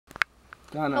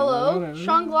Hello,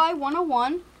 Shanghai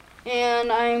 101,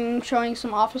 and I'm showing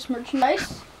some office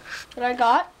merchandise that I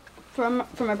got for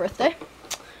my birthday.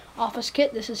 Office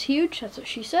kit, this is huge, that's what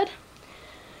she said.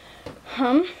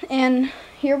 And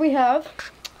here we have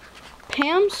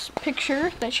Pam's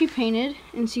picture that she painted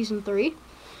in season 3.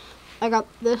 I got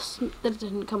this, that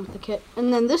didn't come with the kit.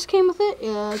 And then this came with it,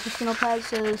 just a notepad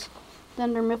says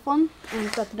Dunder Mifflin, and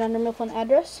it's got the Dunder Mifflin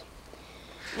address.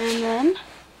 And then,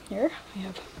 here, we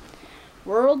have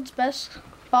World's Best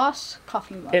Boss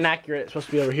Coffee Mug. Inaccurate, it's supposed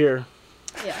to be over here.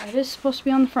 Yeah, it is supposed to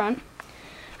be on the front.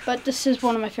 But this is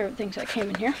one of my favorite things that came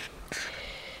in here.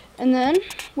 And then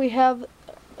we have,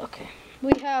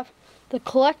 we have the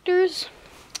collector's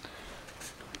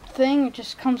thing. It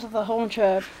just comes with a whole bunch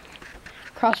of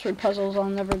crossword puzzles I'll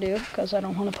never do because I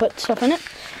don't want to put stuff in it.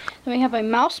 Then we have a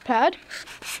mouse pad.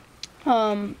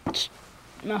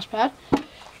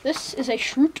 This is a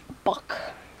Shrute Buck.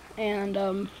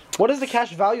 And what is the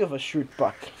cash value of a Shrute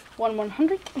Buck?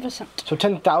 1/100th of a cent. So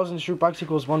 10,000 Shrute Bucks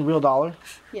equals $1 real?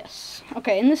 Yes.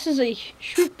 Okay, and this is a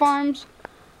Shrute Farms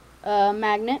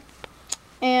magnet.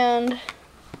 And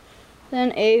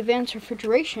then a Vance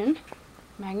Refrigeration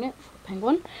magnet for the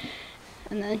penguin.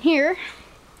 And then here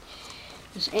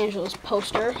is Angela's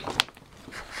poster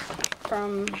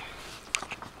from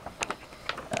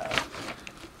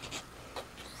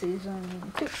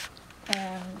season 2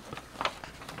 and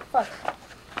 5.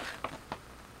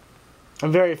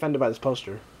 I'm very offended by this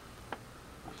poster.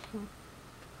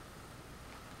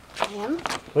 And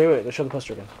wait, let's show the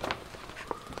poster again.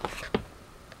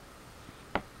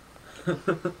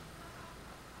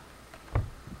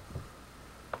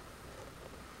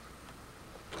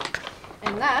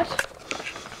 And that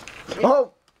is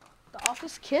the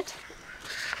office kit.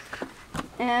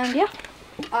 And yeah,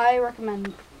 I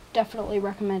definitely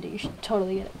recommend it. You should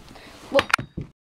totally get it.